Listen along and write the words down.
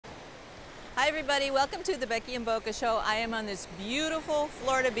Hi everybody, welcome to the Becky and Boca Show. I am on this beautiful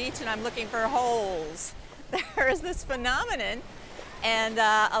Florida beach and I'm looking for holes. There is this phenomenon and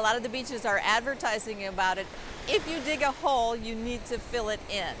a lot of the beaches are advertising about it. If you dig a hole, you need to fill it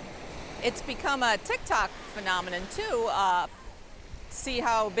in. It's become a TikTok phenomenon too. See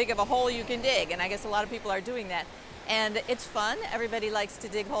how big of a hole you can dig, and I guess a lot of people are doing that. And it's fun. Everybody likes to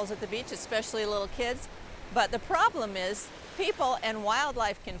dig holes at the beach, especially little kids. But the problem is people and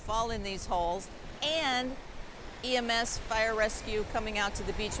wildlife can fall in these holes, and EMS, fire rescue coming out to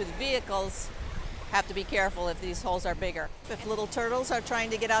the beach with vehicles have to be careful if these holes are bigger. If little turtles are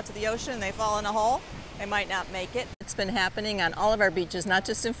trying to get out to the ocean and they fall in a hole, they might not make it. It's been happening on all of our beaches, not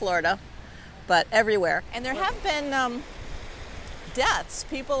just in Florida, but everywhere. And there have been deaths.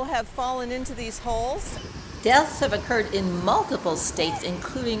 People have fallen into these holes. Deaths have occurred in multiple states,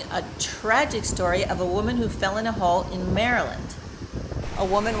 including a tragic story of a woman who fell in a hole in Maryland. A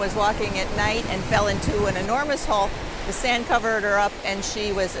woman was walking at night and fell into an enormous hole. The sand covered her up and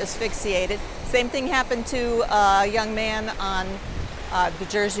she was asphyxiated. Same thing happened to a young man on the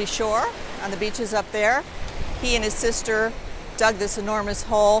Jersey Shore, on the beaches up there. He and his sister dug this enormous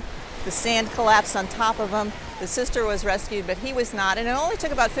hole. The sand collapsed on top of him. The sister was rescued, but he was not. And it only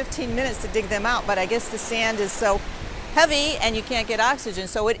took about 15 minutes to dig them out, but I guess the sand is so heavy and you can't get oxygen.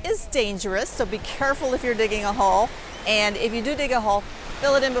 So it is dangerous, so be careful if you're digging a hole. And if you do dig a hole,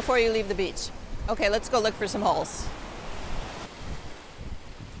 fill it in before you leave the beach. Okay, let's go look for some holes.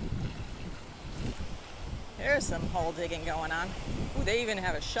 There's some hole digging going on. Ooh, they even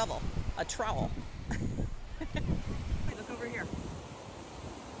have a shovel, a trowel. Look over here.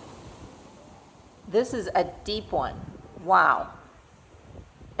 This is a deep one. Wow.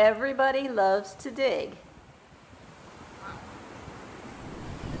 Everybody loves to dig.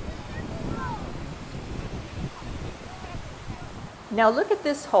 Now look at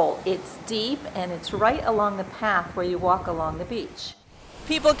this hole. It's deep and it's right along the path where you walk along the beach.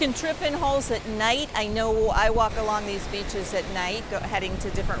 People can trip in holes at night. I know I walk along these beaches at night, heading to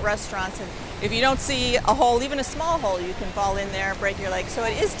different restaurants, and if you don't see a hole, even a small hole, you can fall in there and break your leg. So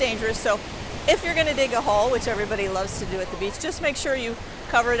it is dangerous. So if you're going to dig a hole, which everybody loves to do at the beach, just make sure you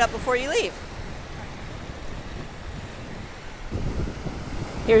cover it up before you leave.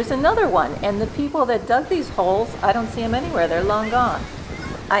 Here's another one, and the people that dug these holes, I don't see them anywhere. They're long gone.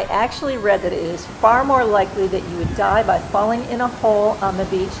 I actually read that it is far more likely that you would die by falling in a hole on the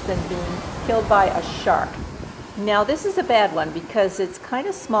beach than being killed by a shark. Now this is a bad one because it's kind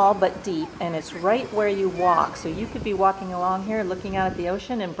of small but deep, and it's right where you walk. So you could be walking along here looking out at the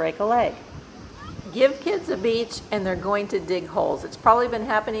ocean and break a leg. Give kids a beach and they're going to dig holes. It's probably been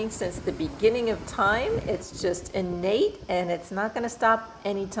happening since the beginning of time. It's just innate and it's not going to stop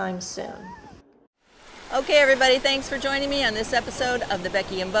anytime soon. Okay everybody, thanks for joining me on this episode of the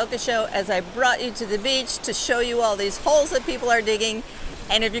Becky and Boca Show as I brought you to the beach to show you all these holes that people are digging.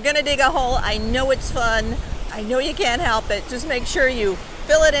 And if you're going to dig a hole, I know it's fun. I know you can't help it. Just make sure you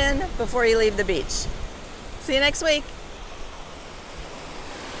fill it in before you leave the beach. See you next week.